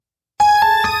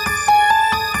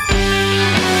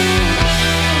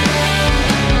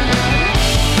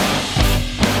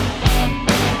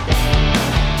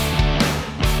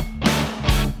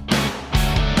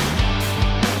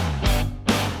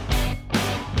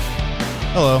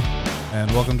Hello, and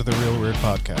welcome to the Real Weird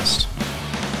Podcast.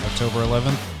 October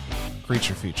 11th,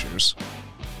 Creature Features.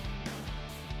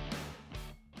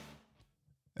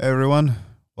 Hey everyone,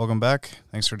 welcome back.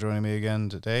 Thanks for joining me again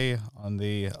today on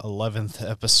the 11th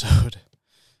episode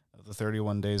of the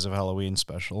 31 Days of Halloween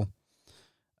special.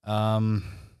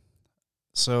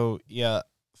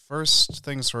 First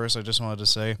things first, I just wanted to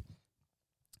say,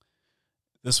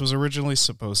 this was originally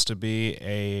supposed to be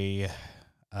a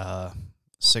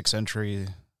 6-entry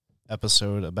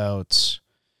episode about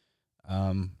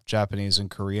Japanese and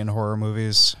Korean horror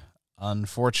movies.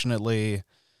 Unfortunately,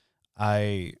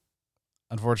 like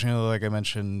I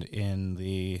mentioned in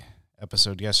the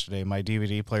episode yesterday, my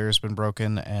DVD player's been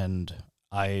broken, and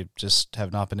I just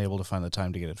have not been able to find the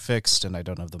time to get it fixed, and I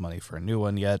don't have the money for a new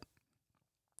one yet.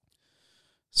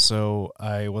 So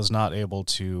I was not able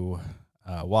to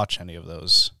watch any of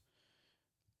those.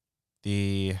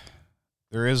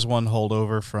 There is one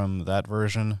holdover from that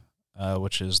version,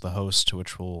 which is The Host,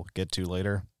 which we'll get to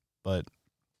later. But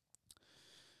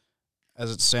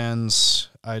as it stands,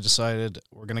 I decided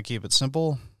we're going to keep it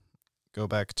simple, go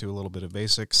back to a little bit of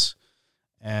basics,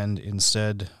 and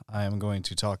instead I am going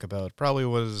to talk about probably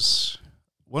what is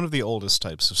one of the oldest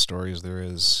types of stories there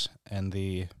is, and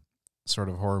the sort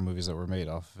of horror movies that were made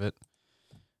off of it.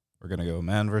 We're going to go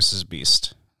Man vs.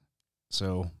 Beast.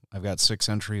 So I've got 6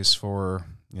 entries for,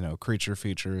 creature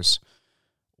features,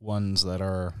 ones that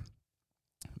are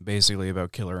basically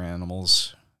about killer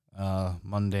animals,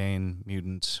 mundane,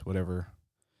 mutant, whatever.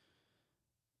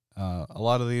 A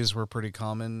lot of these were pretty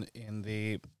common in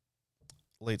the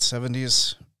late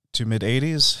 70s to mid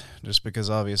 80s, just because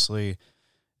obviously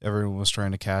everyone was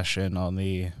trying to cash in on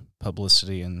the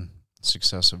publicity and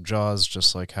success of Jaws,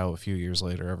 just like how a few years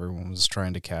later everyone was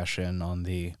trying to cash in on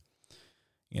the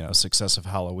success of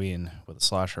Halloween with a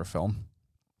slasher film.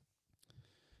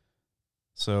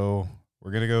 So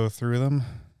we're going to go through them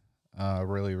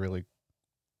really,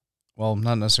 well,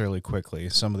 not necessarily quickly.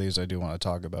 Some of these I do want to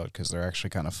talk about because they're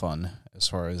actually kind of fun as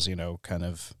far as,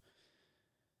 as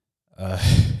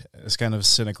kind of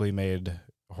cynically made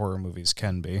horror movies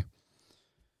can be.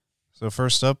 So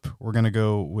first up, we're going to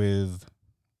go with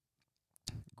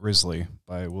GRIZZLY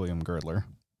by William Girdler.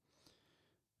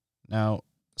 Now,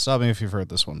 stop me if you've heard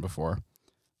this one before.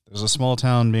 There's a small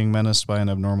town being menaced by an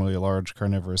abnormally large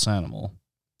carnivorous animal.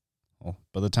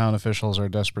 But the town officials are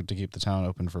desperate to keep the town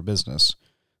open for business.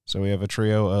 So we have a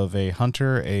trio of a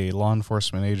hunter, a law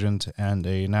enforcement agent, and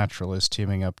a naturalist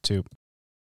teaming up to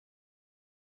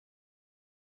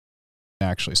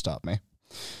actually stop me.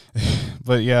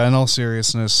 But yeah, in all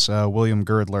seriousness, William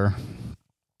Girdler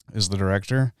is the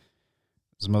director.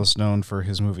 He's most known for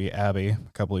his movie Abby a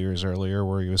couple of years earlier,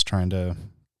 where he was trying to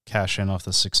cash in off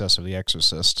the success of The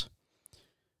Exorcist.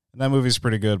 And that movie's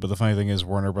pretty good, but the funny thing is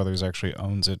Warner Brothers actually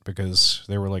owns it because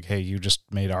they were like, hey, you just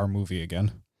made our movie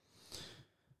again.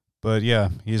 But yeah,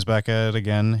 he's back at it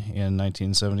again in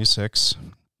 1976.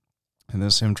 And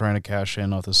this is him trying to cash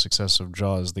in off the success of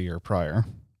Jaws the year prior.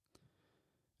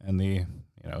 And the,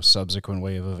 subsequent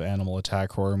wave of animal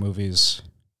attack horror movies.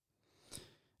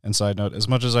 And side note, as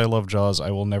much as I love Jaws,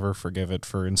 I will never forgive it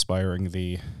for inspiring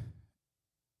the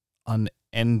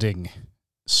unending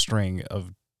string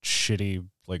of shitty,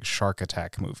 shark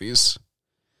attack movies.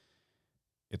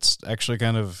 It's actually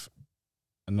kind of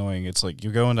annoying. It's like,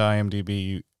 you go into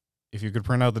IMDb, if you could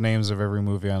print out the names of every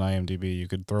movie on IMDb, you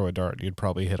could throw a dart. You'd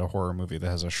probably hit a horror movie that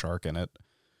has a shark in it.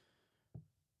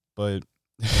 But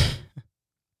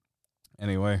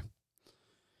anyway,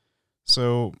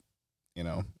 so,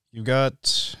 you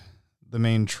got the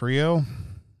main trio.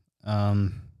 I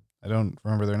don't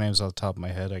remember their names off the top of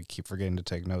my head. I keep forgetting to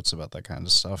take notes about that kind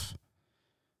of stuff.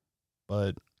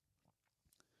 But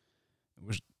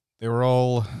they were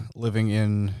all living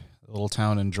in a little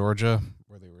town in Georgia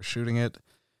where they were shooting it.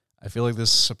 I feel like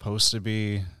this is supposed to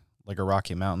be like a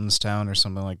Rocky Mountains town or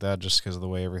something like that, just because of the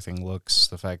way everything looks,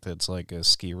 the fact that it's like a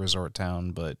ski resort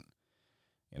town. But,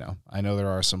 I know there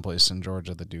are some places in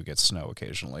Georgia that do get snow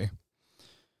occasionally.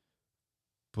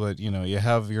 But, you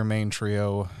have your main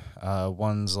trio.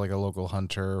 One's like a local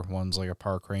hunter, one's like a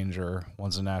park ranger,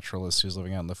 one's a naturalist who's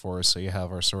living out in the forest. So you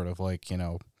have our sort of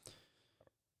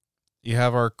you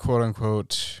have our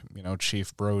quote-unquote,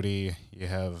 Chief Brody, you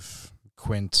have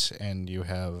Quint, and you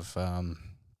have,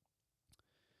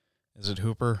 is it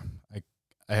Hooper?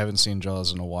 I haven't seen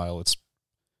Jaws in a while.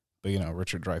 But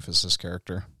Richard Dreyfuss's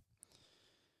character.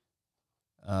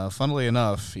 Funnily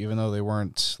enough, even though it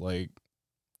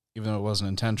wasn't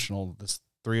intentional, the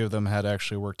 3 of them had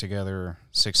actually worked together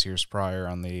 6 years prior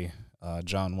on the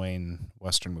John Wayne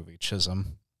Western movie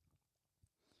Chisholm.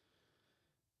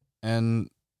 And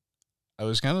I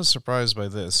was kind of surprised by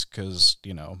this because,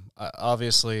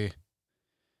 obviously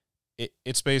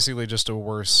it's basically just a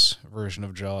worse version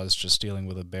of Jaws, just dealing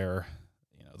with a bear.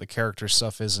 The character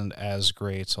stuff isn't as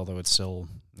great, although it's still,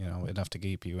 enough to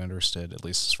keep you interested, at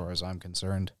least as far as I'm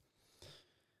concerned.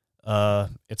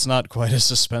 It's not quite as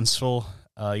suspenseful.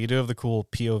 You do have the cool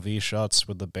POV shots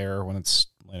with the bear when it's,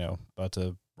 about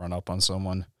to run up on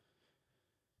someone.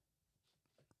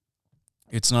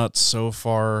 It's not so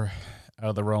far out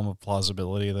of the realm of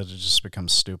plausibility that it just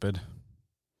becomes stupid.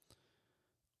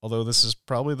 Although this is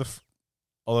probably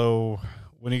although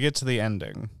when you get to the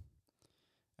ending,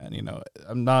 and,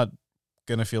 I'm not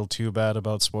going to feel too bad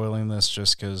about spoiling this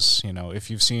just because, if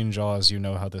you've seen Jaws, you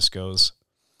know how this goes.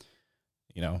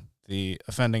 The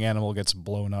offending animal gets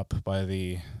blown up by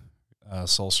the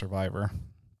sole survivor.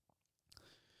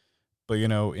 But,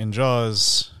 in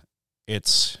Jaws,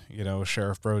 it's,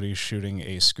 Sheriff Brody shooting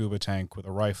a scuba tank with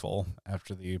a rifle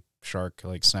after the shark,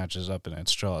 snatches up in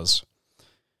its jaws.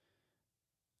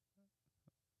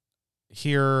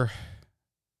 Here,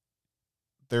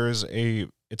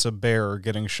 it's a bear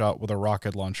getting shot with a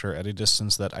rocket launcher at a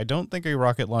distance that I don't think a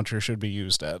rocket launcher should be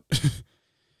used at.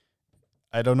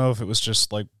 I don't know if it was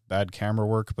just, bad camera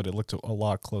work, but it looked a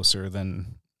lot closer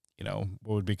than, what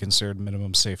would be considered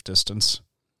minimum safe distance.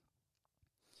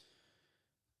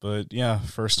 But, yeah,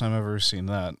 first time I've ever seen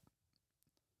that.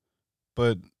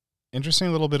 But,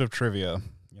 interesting little bit of trivia,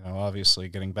 obviously,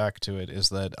 getting back to it, is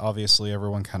that obviously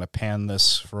everyone kind of panned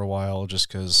this for a while just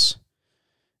because,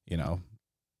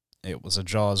 it was a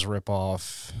Jaws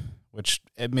ripoff, which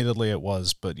admittedly it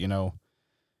was, but,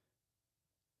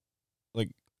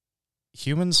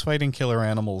 humans fighting killer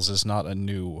animals is not a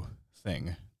new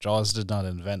thing. Jaws did not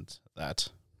invent that.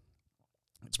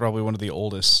 It's probably one of the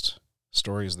oldest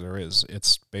stories there is.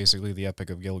 It's basically the Epic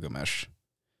of Gilgamesh.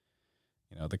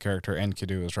 The character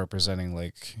Enkidu is representing,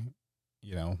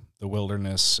 the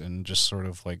wilderness and just sort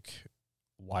of,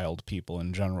 wild people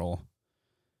in general.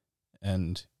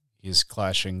 And he's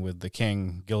clashing with the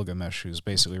king, Gilgamesh, who's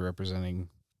basically representing,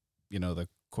 the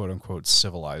quote-unquote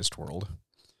civilized world.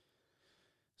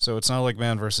 So it's not like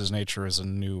man versus nature is a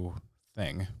new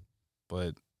thing,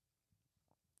 but,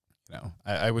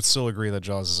 I would still agree that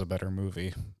Jaws is a better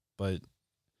movie, but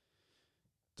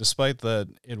despite that,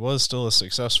 it was still a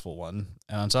successful one,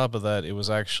 and on top of that, it was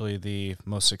actually the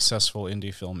most successful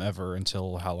indie film ever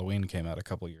until Halloween came out a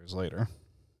couple years later.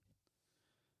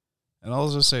 And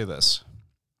I'll just say this.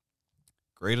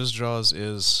 Great as Jaws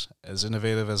is, as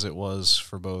innovative as it was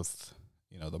for both,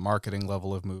 the marketing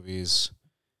level of movies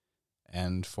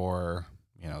and for,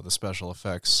 the special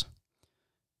effects,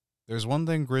 there's one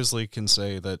thing GRIZZLY can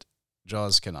say that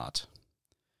Jaws cannot.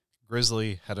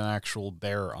 GRIZZLY had an actual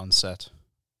bear on set.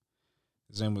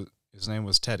 His name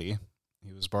was Teddy.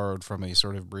 He was borrowed from a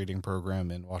sort of breeding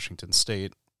program in Washington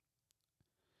State.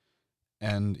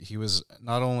 And he was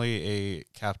not only a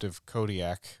captive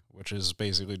Kodiak, which is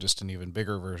basically just an even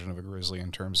bigger version of a grizzly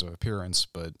in terms of appearance,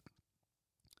 but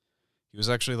he was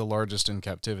actually the largest in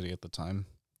captivity at the time.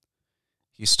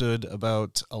 He stood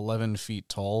about 11 feet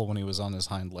tall when he was on his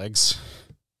hind legs.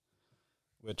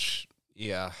 Which,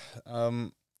 yeah.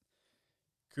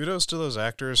 Kudos to those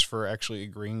actors for actually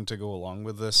agreeing to go along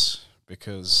with this,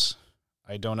 because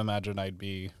I don't imagine I'd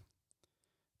be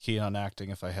keen on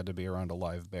acting if I had to be around a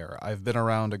live bear. I've been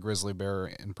around a grizzly bear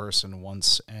in person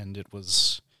once, and it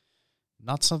was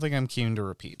not something I'm keen to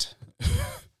repeat.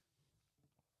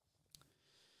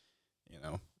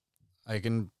 I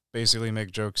can basically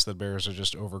make jokes that bears are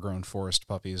just overgrown forest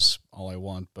puppies all I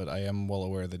want, but I am well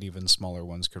aware that even smaller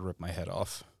ones could rip my head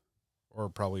off, or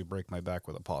probably break my back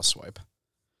with a paw swipe.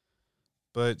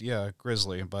 But yeah,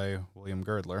 GRIZZLY by William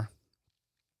Girdler.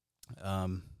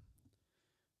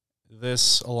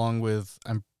 This, along with,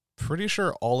 I'm pretty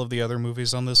sure all of the other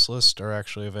movies on this list are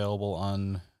actually available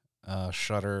on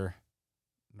Shudder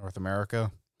North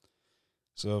America.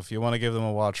 So if you want to give them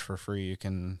a watch for free, you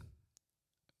can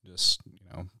just,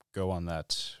 go on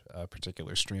that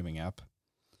particular streaming app.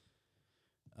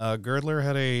 Girdler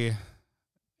had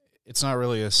it's not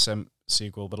really a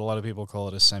sequel, but a lot of people call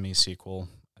it a semi-sequel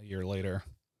a year later,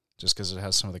 just because it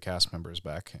has some of the cast members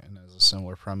back and has a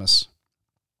similar premise,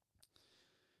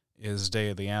 is Day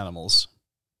of the Animals.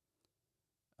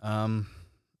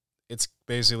 It's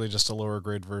basically just a lower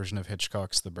grade version of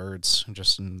Hitchcock's The Birds,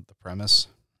 just in the premise.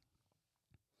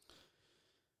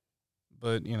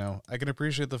 But, I can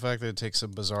appreciate the fact that it takes a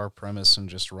bizarre premise and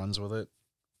just runs with it.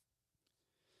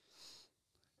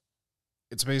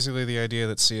 It's basically the idea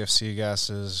that CFC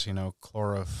gases,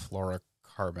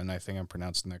 chlorofluorocarbon, I think I'm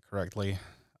pronouncing that correctly,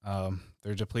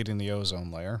 they're depleting the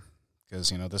ozone layer, because,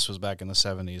 this was back in the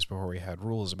 70s before we had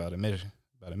rules about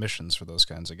about emissions for those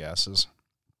kinds of gases.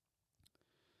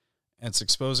 And it's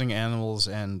exposing animals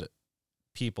and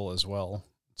people as well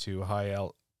to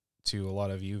to a lot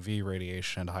of UV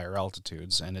radiation at higher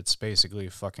altitudes, and it's basically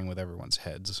fucking with everyone's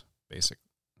heads. Basic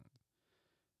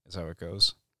is how it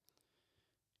goes.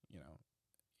 You know,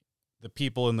 the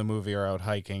people in the movie are out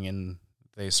hiking, and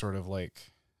they sort of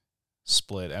like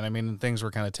split. And I mean, things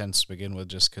were kind of tense to begin with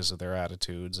just because of their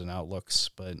attitudes and outlooks,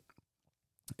 but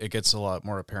it gets a lot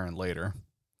more apparent later.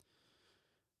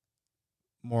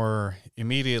 More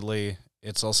immediately,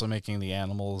 it's also making the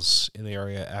animals in the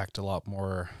area act a lot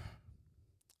more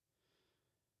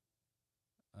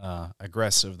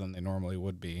aggressive than they normally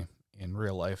would be in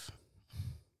real life.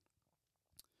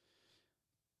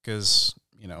 Because,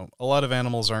 you know, a lot of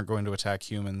animals aren't going to attack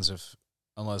humans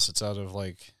unless it's out of,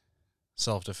 like,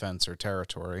 self-defense or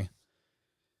territory.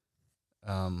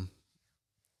 You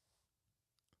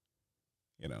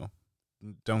know,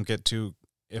 don't get too...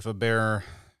 If a bear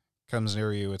comes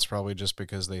near you, it's probably just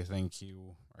because they think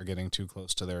you are getting too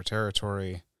close to their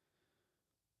territory.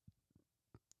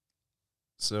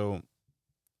 So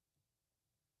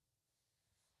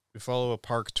we follow a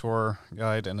park tour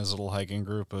guide and his little hiking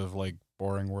group of, like,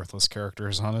 boring, worthless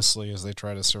characters, honestly, as they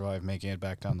try to survive making it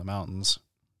back down the mountains.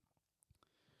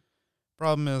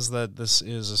 Problem is that this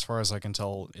is, as far as I can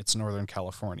tell, it's Northern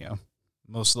California.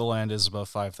 Most of the land is above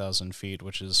 5,000 feet,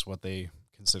 which is what they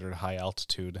considered high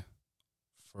altitude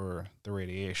for the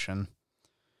radiation.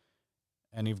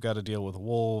 And you've got to deal with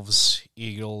wolves,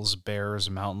 eagles, bears,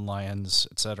 mountain lions,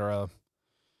 etc.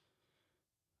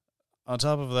 On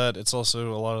top of that, it's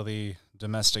also a lot of the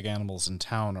domestic animals in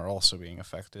town are also being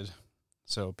affected.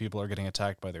 So people are getting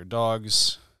attacked by their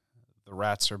dogs. The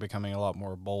rats are becoming a lot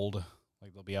more bold.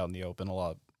 Like, they'll be out in the open a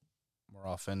lot more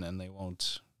often, and they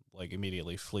won't, like,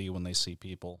 immediately flee when they see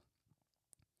people.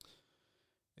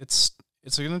 It's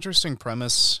an interesting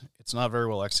premise. It's not very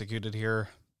well executed here,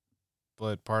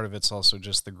 but part of it's also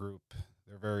just the group.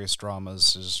 Their various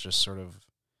dramas is just sort of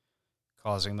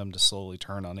causing them to slowly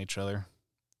turn on each other.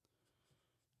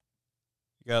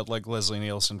 You got, like, Leslie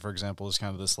Nielsen, for example, is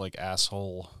kind of this, like,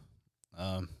 asshole.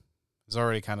 He's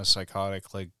already kind of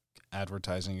psychotic, like,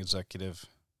 advertising executive.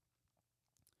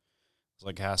 He's,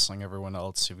 like, hassling everyone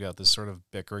else. You've got this sort of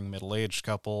bickering middle-aged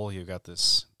couple. You've got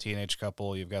this teenage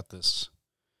couple. You've got this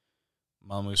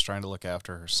mom who's trying to look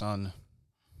after her son.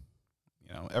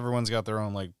 You know, everyone's got their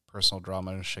own, like, personal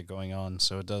drama and shit going on,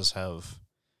 so it does have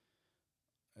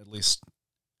at least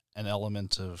an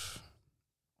element of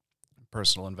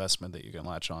personal investment that you can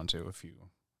latch onto if you're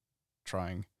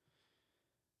trying.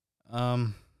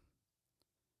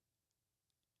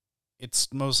 It's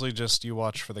mostly just you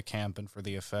watch for the camp and for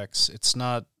the effects. It's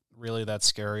not really that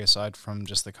scary aside from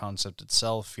just the concept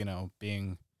itself, you know,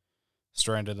 being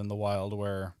stranded in the wild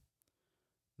where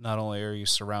not only are you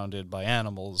surrounded by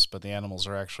animals, but the animals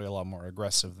are actually a lot more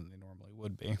aggressive than they normally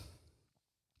would be.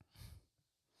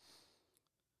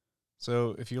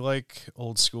 So if you like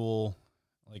old school,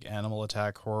 like, animal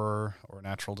attack horror or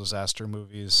natural disaster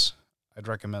movies, I'd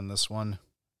recommend this one.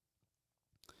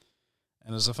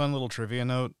 And as a fun little trivia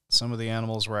note, some of the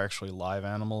animals were actually live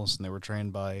animals, and they were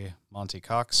trained by Monty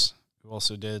Cox, who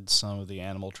also did some of the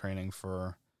animal training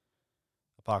for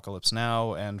Apocalypse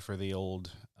Now and for the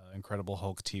old Incredible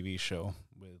Hulk TV show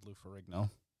with Lou Ferrigno.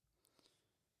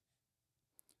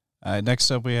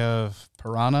 Next up we have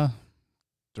Piranha,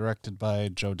 directed by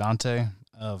Joe Dante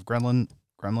of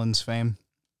Gremlins fame.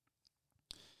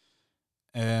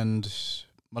 And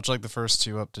much like the first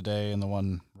two up today and the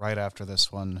one right after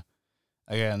this one,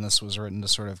 again, this was written to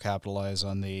sort of capitalize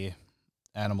on the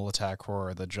animal attack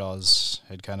horror that Jaws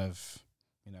had kind of,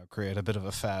 you know, created a bit of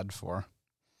a fad for.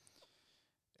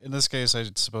 In this case, I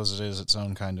suppose it is its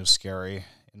own kind of scary.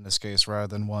 In this case, rather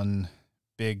than one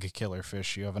big killer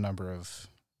fish, you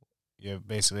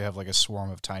basically have like a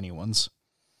swarm of tiny ones.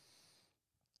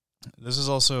 This is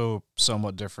also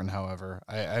somewhat different, however.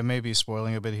 I may be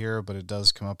spoiling a bit here, but it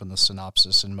does come up in the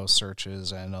synopsis in most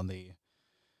searches and on the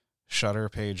Shudder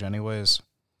page anyways.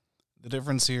 The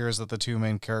difference here is that the two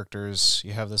main characters,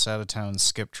 you have this out-of-town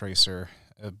skip tracer.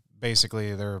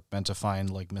 Basically, they're meant to find,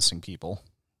 like, missing people.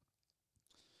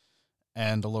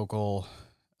 And a local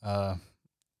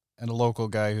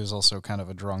guy who's also kind of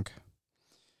a drunk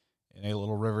in a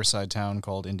little riverside town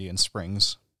called Indian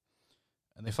Springs.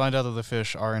 And they find out that the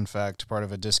fish are, in fact, part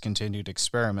of a discontinued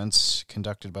experiment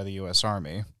conducted by the U.S.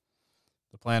 Army.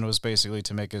 The plan was basically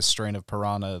to make a strain of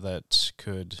piranha that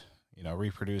could, you know,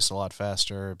 reproduce a lot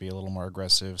faster, be a little more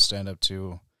aggressive, stand up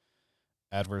to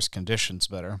adverse conditions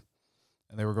better.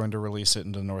 And they were going to release it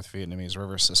into the North Vietnamese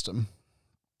river system.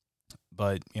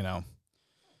 But, you know,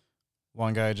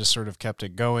 One guy just sort of kept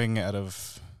it going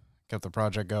kept the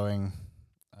project going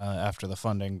after the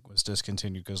funding was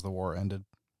discontinued because the war ended.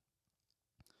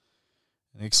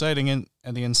 And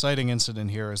the inciting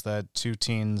incident here is that two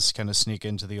teens kind of sneak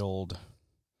into the old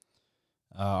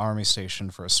army station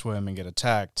for a swim and get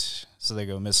attacked, so they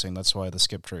go missing. That's why the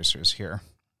skip tracer's here.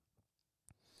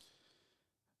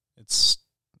 It's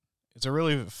a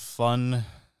really fun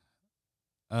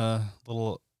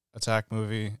little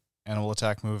animal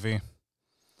attack movie.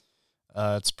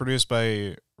 It's produced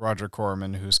by Roger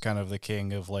Corman, who's kind of the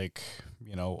king of, like,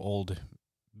 you know, old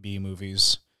B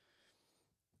movies.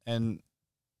 And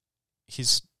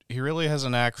he really has a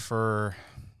knack for,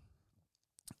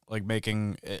 like,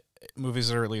 making movies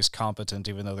that are at least competent,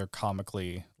 even though they're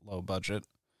comically low budget.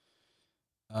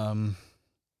 We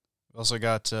also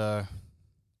got the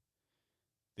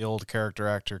old character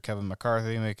actor Kevin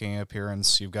McCarthy making an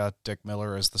appearance. You've got Dick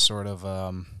Miller as the sort of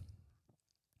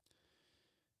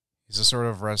he's a sort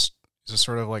of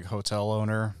like hotel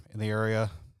owner in the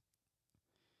area.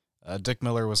 Dick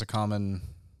Miller was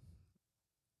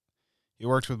he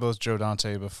worked with both Joe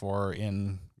Dante before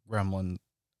in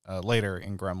later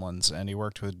in Gremlins, and he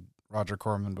worked with Roger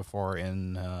Corman before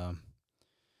in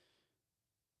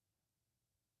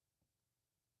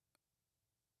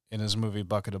his movie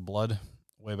Bucket of Blood,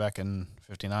 way back in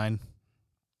 '59.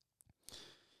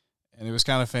 And he was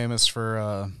kind of famous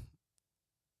for,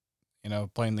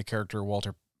 playing a character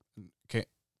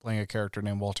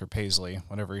named Walter Paisley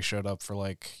whenever he showed up for,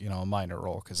 like, you know, a minor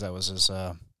role, because that was his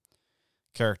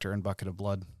character in Bucket of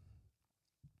Blood.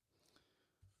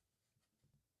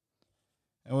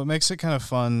 And what makes it kind of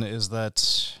fun is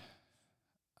that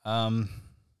I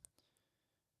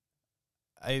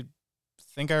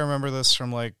think I remember this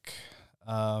from, like,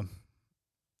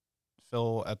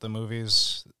 Phil at the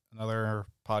Movies, another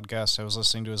podcast. I was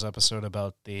listening to his episode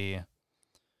about the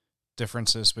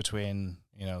differences between,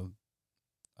 you know,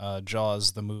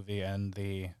 Jaws, the movie, and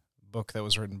the book that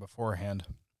was written beforehand.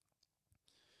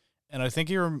 And I think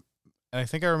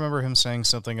I remember him saying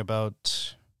something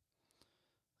about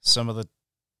some of the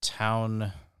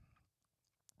town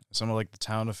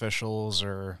officials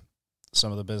or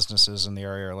some of the businesses in the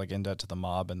area are, like, in debt to the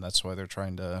mob, and that's why they're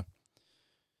trying to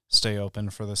stay open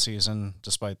for the season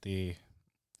despite the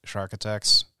shark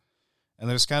attacks. And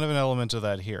there's kind of an element of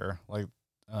that here. Like,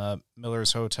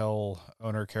 Miller's hotel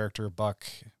owner character, Buck,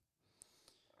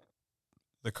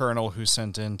 the colonel who's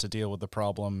sent in to deal with the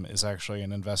problem, is actually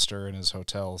an investor in his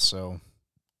hotel, so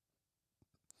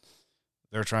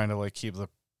they're trying to, like, keep the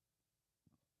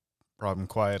problem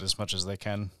quiet as much as they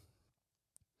can.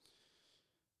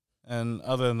 And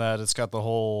other than that, it's got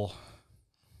all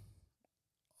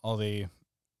the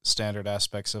standard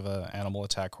aspects of an animal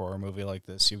attack horror movie like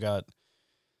this. You've got,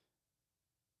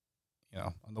 you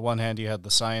know, on the one hand, you had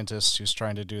the scientist who's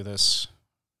trying to do this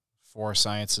for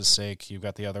science's sake. You've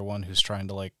got the other one who's trying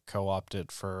to, like, co-opt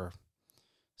it for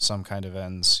some kind of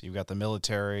ends. You've got the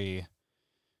military,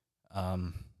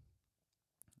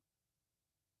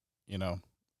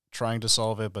 trying to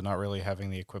solve it, but not really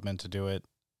having the equipment to do it,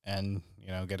 and, you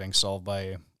know, getting solved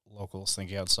by locals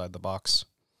thinking outside the box.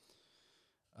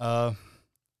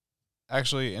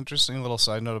 Actually, interesting little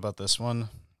side note about this one.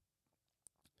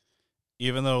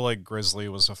 Even though, like, GRIZZLY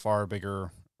was a far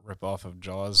bigger ripoff of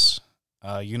Jaws,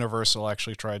 Universal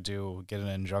actually tried to get an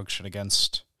injunction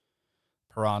against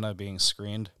Piranha being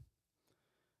screened.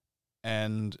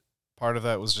 And part of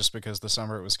that was just because the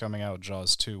summer it was coming out,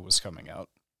 Jaws 2 was coming out.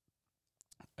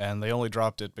 And they only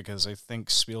dropped it because I think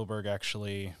Spielberg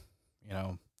actually, you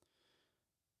know,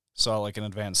 saw, like, an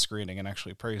advanced screening and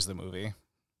actually praised the movie.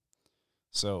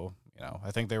 So, you know, I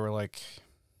think they were like,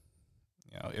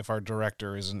 you know, if our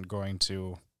director isn't going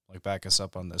to, like, back us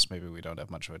up on this, maybe we don't have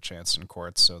much of a chance in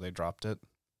court, so they dropped it.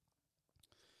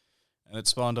 And it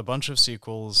spawned a bunch of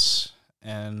sequels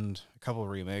and a couple of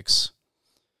remakes.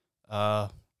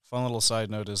 Fun little side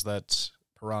note is that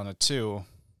Piranha 2,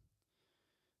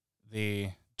 the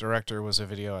director was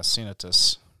Ovidio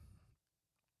Assinitis,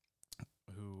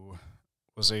 who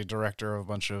was a director of a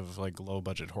bunch of, like,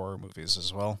 low-budget horror movies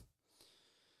as well.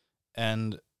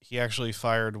 And he actually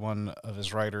fired one of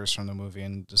his writers from the movie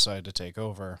and decided to take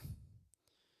over.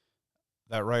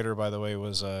 That writer, by the way,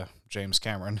 was James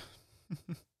Cameron.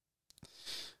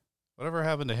 Whatever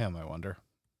happened to him, I wonder.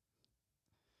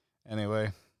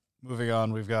 Anyway, moving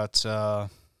on, we've got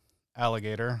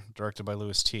Alligator, directed by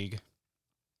Louis Teague.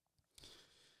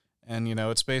 And, you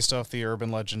know, it's based off the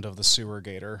urban legend of the sewer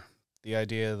gator. The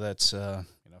idea that,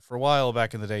 for a while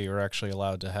back in the day, you were actually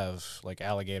allowed to have, like,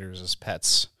 alligators as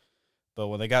pets. But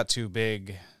when they got too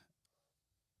big,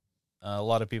 a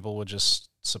lot of people would just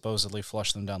supposedly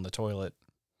flush them down the toilet.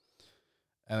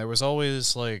 And there was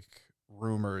always, like,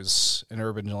 rumors and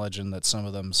urban legend that some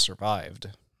of them survived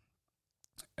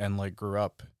and, like, grew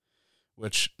up,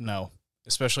 which, no,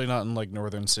 especially not in, like,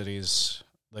 northern cities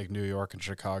like New York and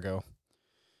Chicago.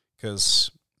 Because,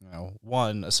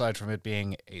 one, aside from it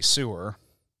being a sewer,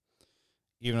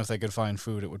 even if they could find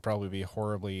food, it would probably be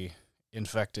horribly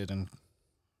infected and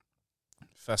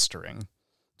festering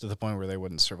to the point where they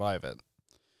wouldn't survive it.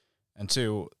 And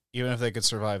two, even if they could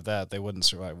survive that, they wouldn't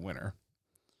survive winter.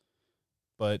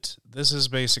 But this is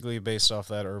basically based off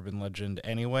that urban legend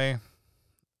anyway,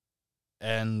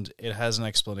 and it has an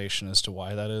explanation as to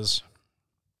why that is.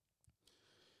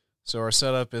 So our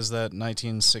setup is that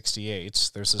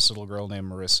 1968, there's this little girl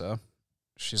named Marissa.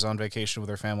 She's on vacation with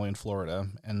her family in Florida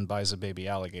and buys a baby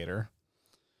alligator.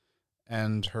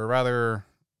 And her rather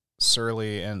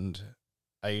surly and,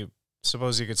 I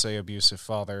suppose you could say, abusive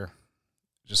father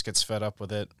just gets fed up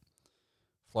with it,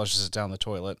 flushes it down the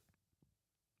toilet.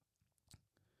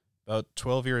 About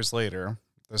 12 years later,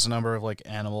 there's a number of, like,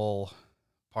 animal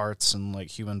parts and, like,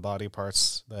 human body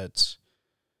parts that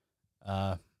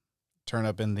turn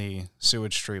up in the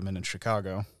sewage treatment in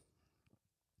Chicago.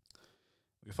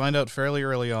 We find out fairly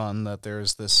early on that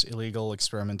there's this illegal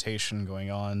experimentation going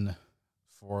on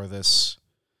for this,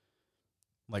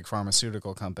 like,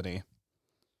 pharmaceutical company.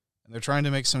 And they're trying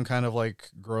to make some kind of, like,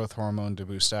 growth hormone to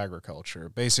boost agriculture.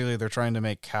 Basically, they're trying to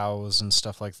make cows and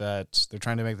stuff like that. They're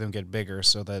trying to make them get bigger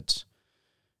so that,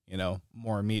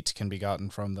 more meat can be gotten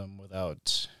from them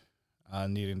without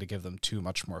needing to give them too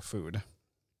much more food.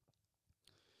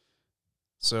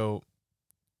 So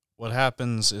what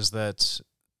happens is that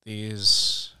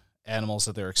these animals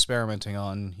that they're experimenting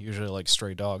on, usually like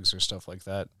stray dogs or stuff like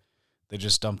that, they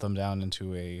just dump them down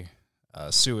into a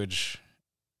sewer.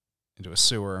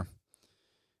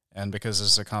 And because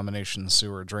it's a combination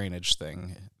sewer drainage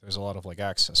thing, there's a lot of, like,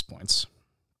 access points.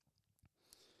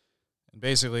 And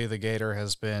basically, the gator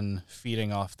has been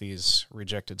feeding off these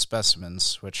rejected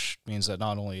specimens, which means that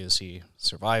not only is he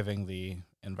surviving the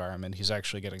environment, he's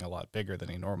actually getting a lot bigger than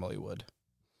he normally would.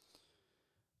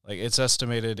 Like, it's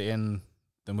estimated in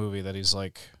the movie that he's,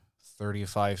 like,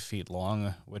 35 feet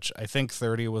long, which I think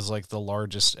 30 was, like, the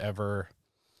largest ever,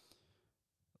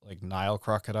 like, Nile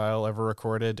crocodile ever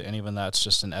recorded, and even that's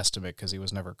just an estimate because he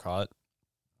was never caught.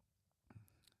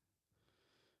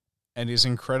 And he's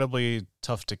incredibly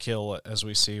tough to kill, as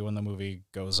we see when the movie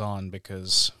goes on,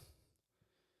 because,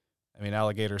 I mean,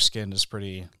 alligator skin is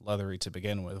pretty leathery to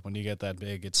begin with. When you get that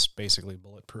big, it's basically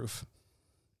bulletproof.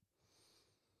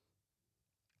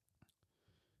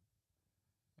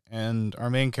 And our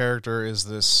main character is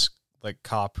this, like,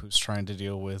 cop who's trying to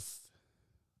deal with,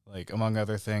 like, among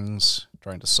other things,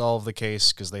 trying to solve the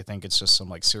case because they think it's just some,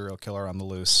 like, serial killer on the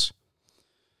loose.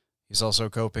 He's also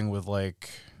coping with, like,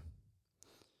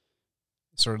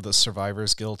 sort of the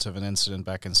survivor's guilt of an incident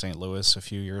back in St. Louis a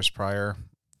few years prior.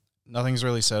 Nothing's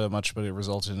really said of much, but it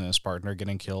resulted in his partner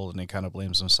getting killed, and he kind of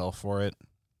blames himself for it.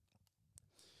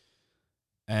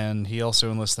 And he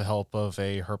also enlists the help of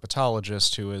a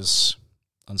herpetologist who is,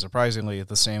 unsurprisingly,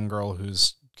 the same girl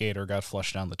whose gator got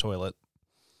flushed down the toilet.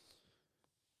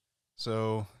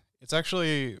 So it's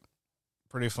actually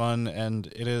pretty fun, and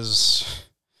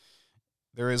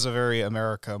there is a very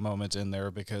America moment in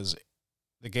there because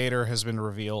the gator has been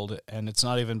revealed, and it's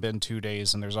not even been 2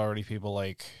 days, and there's already people,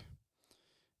 like,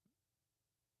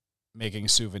 making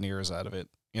souvenirs out of it,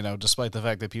 despite the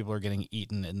fact that people are getting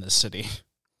eaten in this city.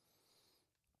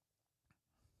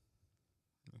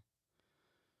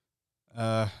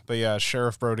 But yeah,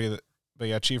 Chief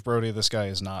Brody, this guy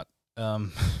is not.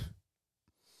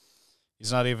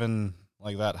 He's not even,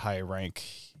 like, that high rank.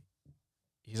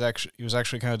 He was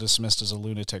actually kind of dismissed as a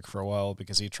lunatic for a while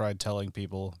because he tried telling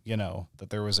people, that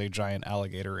there was a giant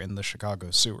alligator in the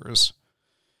Chicago sewers.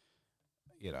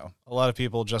 A lot of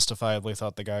people justifiably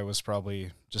thought the guy was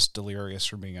probably just delirious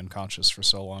from being unconscious for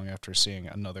so long after seeing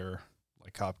another,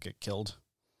 like, cop get killed.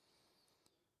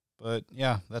 But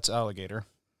yeah, that's Alligator.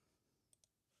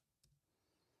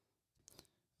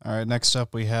 All right, next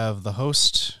up we have The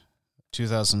Host,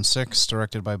 2006,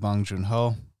 directed by Bong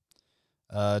Joon-Ho.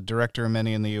 Director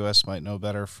many in the U.S. might know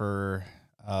better for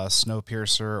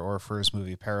Snowpiercer or for his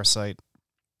movie Parasite.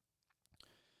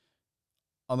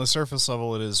 On the surface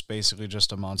level, it is basically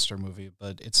just a monster movie,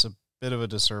 but it's a bit of a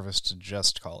disservice to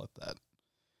just call it that.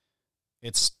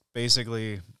 It's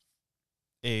basically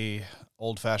a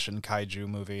old-fashioned kaiju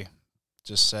movie,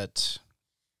 just set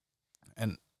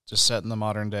in the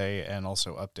modern day and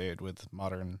also updated with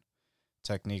modern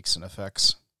techniques and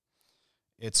effects.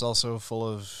 It's also full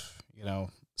of,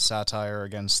 satire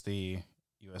against the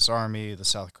U.S. Army, the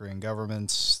South Korean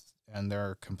government, and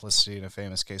their complicity in a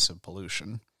famous case of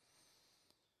pollution.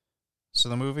 So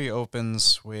the movie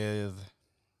opens with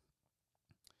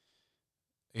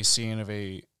a scene of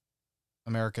a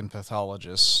American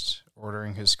pathologist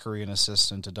ordering his Korean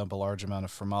assistant to dump a large amount of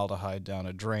formaldehyde down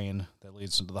a drain that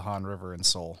leads into the Han River in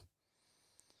Seoul.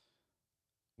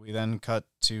 We then cut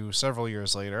to several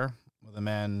years later with a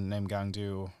man named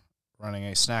Gang-do running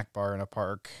a snack bar in a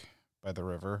park by the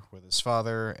river with his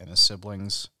father and his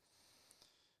siblings.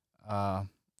 And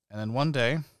then one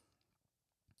day,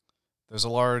 there's a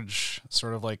large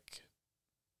sort of like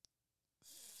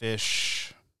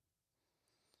fish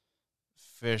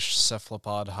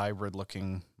cephalopod hybrid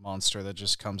looking monster that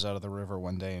just comes out of the river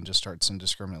one day and just starts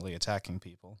indiscriminately attacking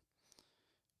people.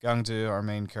 Gang-do, our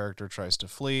main character, tries to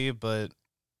flee, but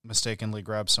mistakenly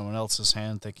grabs someone else's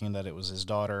hand thinking that it was his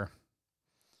daughter.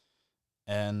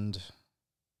 And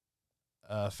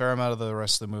a fair amount of the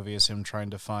rest of the movie is him trying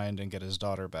to find and get his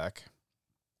daughter back.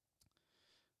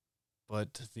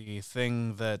 But the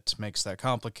thing that makes that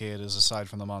complicated is, aside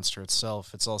from the monster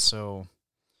itself, it's also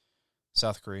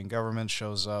South Korean government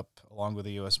shows up along with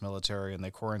the U.S. military, and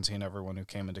they quarantine everyone who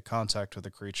came into contact with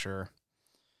the creature,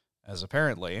 as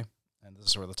apparently, and this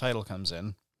is where the title comes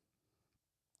in,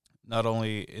 not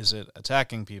only is it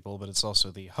attacking people, but it's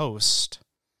also the host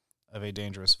of a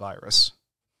dangerous virus.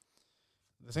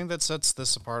 The thing that sets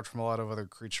this apart from a lot of other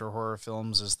creature horror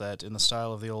films is that, in the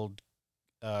style of the old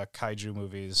kaiju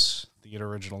movies, the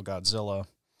original Godzilla,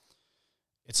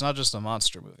 it's not just a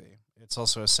monster movie. It's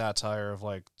also a satire of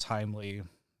like timely,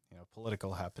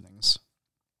 political happenings.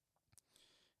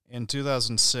 In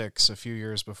 2006, a few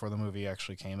years before the movie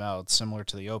actually came out, similar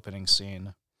to the opening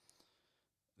scene,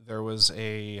 there was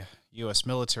a U.S.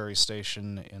 military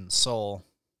station in Seoul,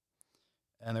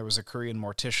 and there was a Korean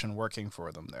mortician working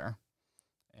for them there.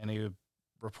 And he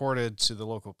reported to the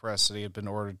local press that he had been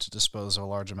ordered to dispose of a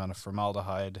large amount of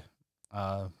formaldehyde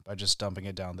by just dumping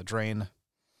it down the drain.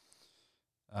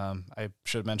 I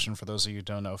should mention, for those of you who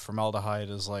don't know, formaldehyde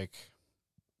is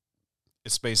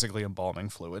it's basically embalming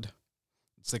fluid.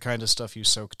 It's the kind of stuff you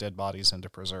soak dead bodies in to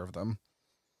preserve them.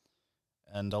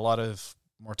 And a lot of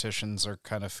morticians are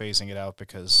kind of phasing it out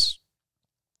because,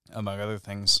 among other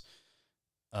things,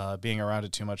 being around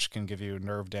it too much can give you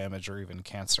nerve damage or even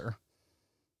cancer.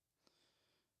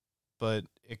 But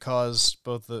it caused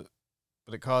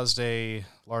a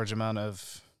large amount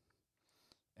of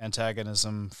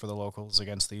antagonism for the locals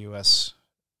against the U.S.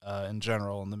 In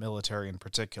general, and the military in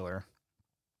particular,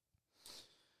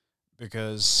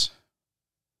 because,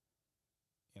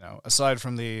 aside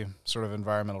from the sort of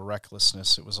environmental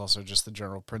recklessness, it was also just the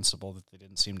general principle that they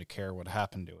didn't seem to care what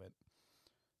happened to it,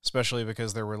 especially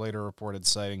because there were later reported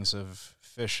sightings of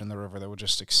fish in the river that were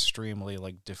just extremely,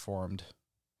 deformed.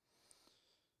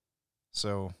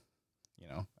 So,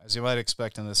 as you might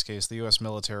expect in this case, the U.S.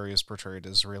 military is portrayed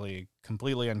as really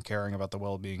completely uncaring about the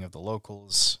well-being of the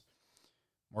locals,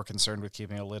 more concerned with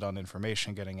keeping a lid on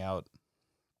information getting out.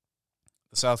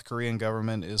 The South Korean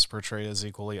government is portrayed as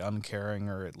equally uncaring,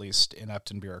 or at least inept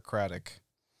and bureaucratic.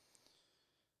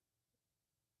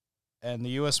 And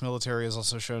the U.S. military is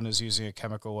also shown as using a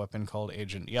chemical weapon called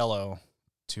Agent Yellow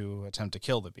to attempt to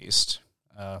kill the beast.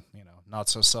 Not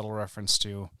so subtle reference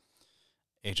to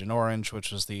Agent Orange,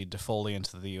 which was the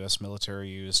defoliant that the U.S. military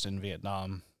used in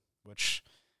Vietnam, which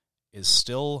is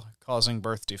still causing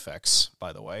birth defects,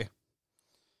 by the way,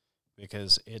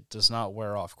 because it does not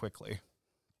wear off quickly.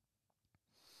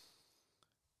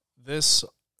 This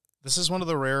is one of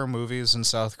the rare movies in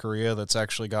South Korea that's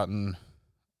actually gotten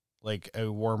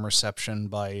a warm reception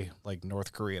by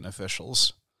North Korean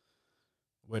officials,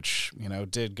 which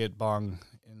did get Bong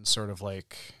in sort of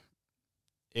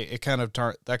it kind of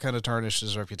tarnished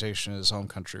his reputation in his home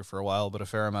country for a while, but a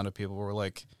fair amount of people were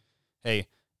like, hey,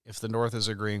 if the North is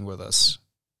agreeing with us,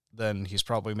 then he's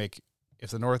probably if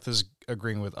the North is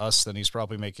agreeing with us, then he's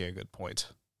probably making a good point.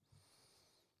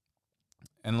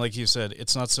 And like you said,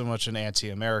 it's not so much an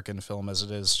anti-American film as it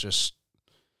is just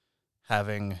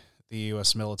having the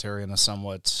U.S. military in a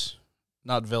somewhat,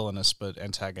 not villainous, but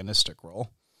antagonistic role.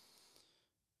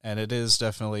 And it is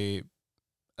definitely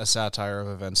a satire of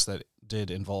events that did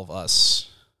involve us,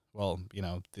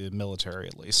 the military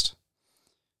at least,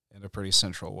 in a pretty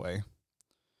central way.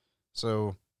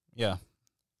 So, yeah,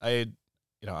 I'm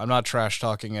not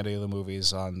trash-talking any of the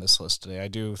movies on this list today. I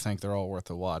do think they're all worth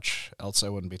a watch, else I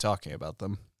wouldn't be talking about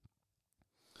them.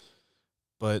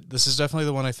 But this is definitely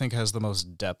the one I think has the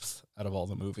most depth out of all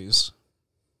the movies,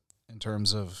 in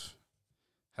terms of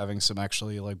having some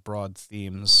actually, broad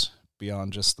themes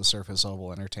beyond just the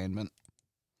surface-level entertainment.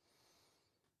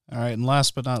 All right, and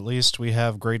last but not least, we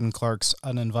have Greyson Clark's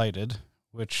Uninvited,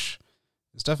 which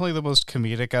is definitely the most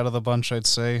comedic out of the bunch, I'd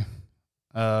say.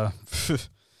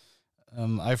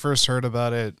 I first heard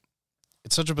about it.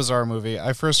 It's such a bizarre movie.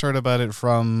 I first heard about it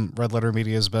from Red Letter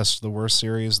Media's Best of the Worst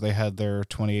series. They had their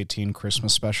 2018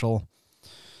 Christmas special,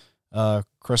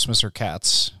 Christmas or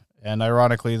Cats. And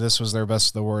ironically, this was their Best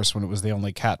of the Worst when it was the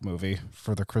only cat movie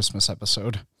for the Christmas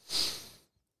episode.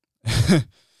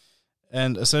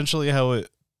 And essentially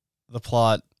the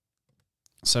plot,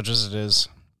 such as it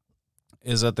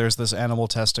is that there's this animal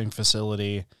testing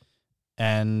facility,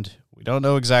 and we don't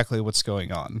know exactly what's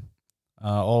going on.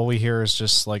 All we hear is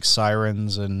just like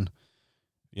sirens and,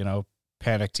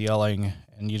 panicked yelling,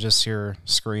 and you just hear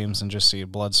screams and just see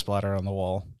blood splatter on the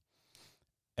wall.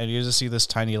 And you just see this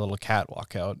tiny little cat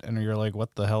walk out, and you're like,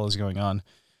 what the hell is going on?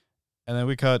 And then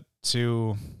we cut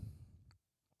to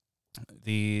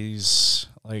these,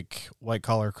 like,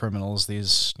 white-collar criminals,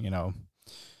 these,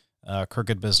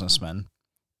 crooked businessmen.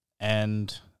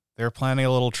 And they're planning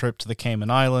a little trip to the Cayman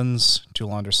Islands to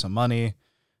launder some money.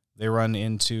 They run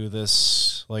into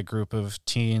this, like, group of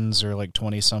teens or, like,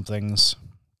 20-somethings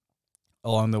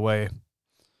along the way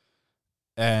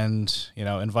and,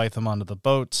 invite them onto the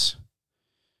boat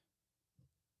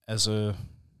as a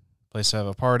place to have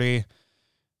a party.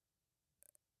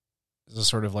 It's a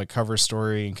sort of, like, cover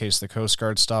story in case the Coast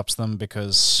Guard stops them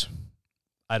because,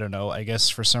 I don't know, I guess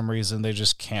for some reason they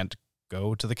just can't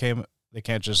go to the Cayman. They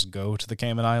can't just go to the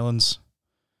Cayman Islands.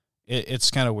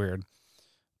 It's kind of weird.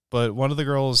 But one of the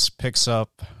girls picks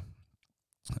up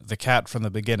the cat from the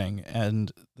beginning,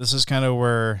 and this is kind of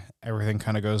where everything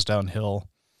kind of goes downhill.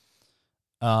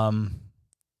 One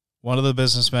of the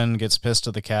businessmen gets pissed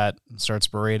at the cat and starts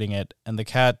berating it, and the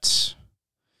cat...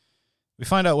 We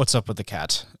find out what's up with the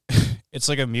cat. It's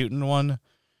like a mutant one,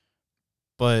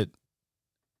 but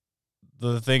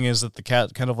the thing is that the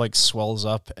cat kind of like swells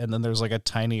up, and then there's like a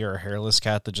tinier hairless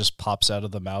cat that just pops out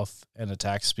of the mouth and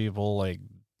attacks people, like,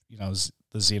 the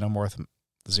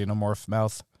xenomorph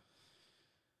mouth.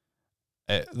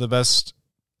 The best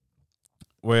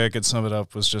way I could sum it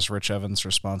up was just Rich Evans'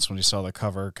 response when he saw the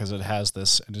cover, because it has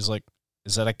this, and he's like,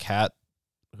 is that a cat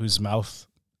whose mouth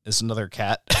is another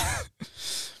cat?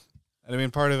 And I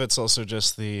mean, part of it's also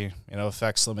just the,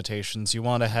 effects limitations. You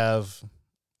want to have,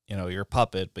 your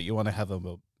puppet, but you want to have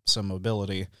some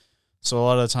mobility. So a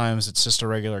lot of times it's just a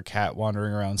regular cat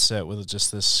wandering around set with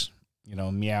just this,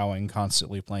 meowing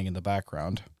constantly playing in the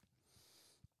background.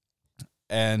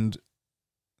 And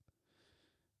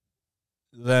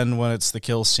then when it's the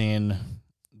kill scene,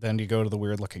 then you go to the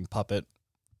weird looking puppet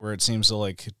where it seems to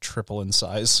like triple in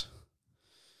size.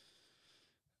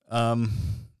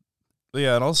 But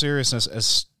yeah, in all seriousness,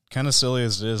 as kind of silly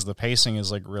as it is, the pacing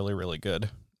is like really, really good.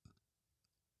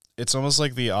 It's almost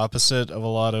like the opposite of a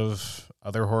lot of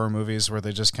other horror movies where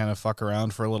they just kind of fuck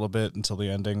around for a little bit until the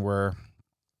ending where,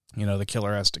 the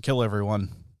killer has to kill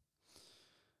everyone.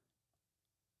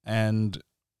 And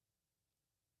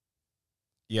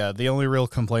yeah, the only real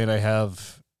complaint I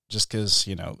have, just because,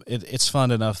 it's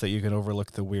fun enough that you can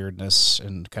overlook the weirdness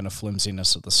and kind of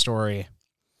flimsiness of the story.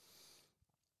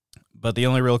 But the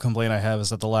only real complaint I have is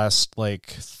that the last, like,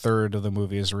 third of the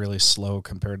movie is really slow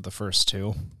compared to the first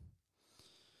two.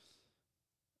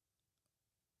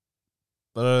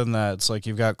 But other than that, it's like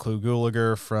you've got Clu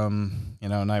Gulager from,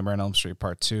 Nightmare on Elm Street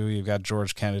Part 2. You've got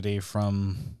George Kennedy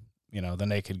from, the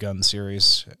Naked Gun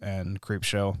series and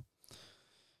Creepshow.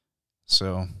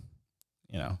 So,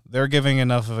 they're giving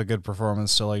enough of a good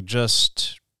performance to, like,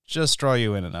 just draw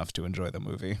you in enough to enjoy the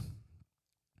movie.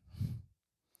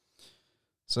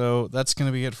 So that's going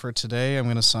to be it for today. I'm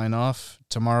going to sign off.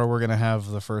 Tomorrow we're going to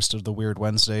have the first of the Weird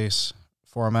Wednesdays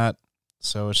format.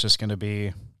 So it's just going to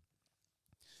be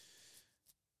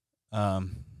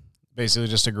basically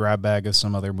just a grab bag of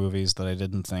some other movies that I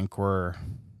didn't think were,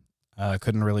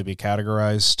 couldn't really be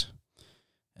categorized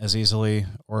as easily,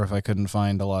 or if I couldn't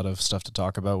find a lot of stuff to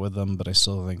talk about with them, but I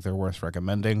still think they're worth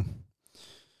recommending.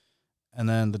 And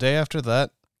then the day after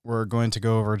that, we're going to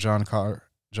go over John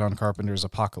Carpenter's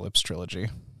Apocalypse trilogy.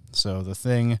 So The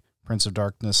Thing, Prince of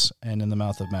Darkness, and In the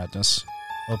Mouth of Madness.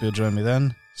 Hope you'll join me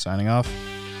then. Signing off.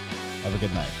 Have a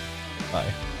good night.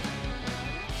 Bye.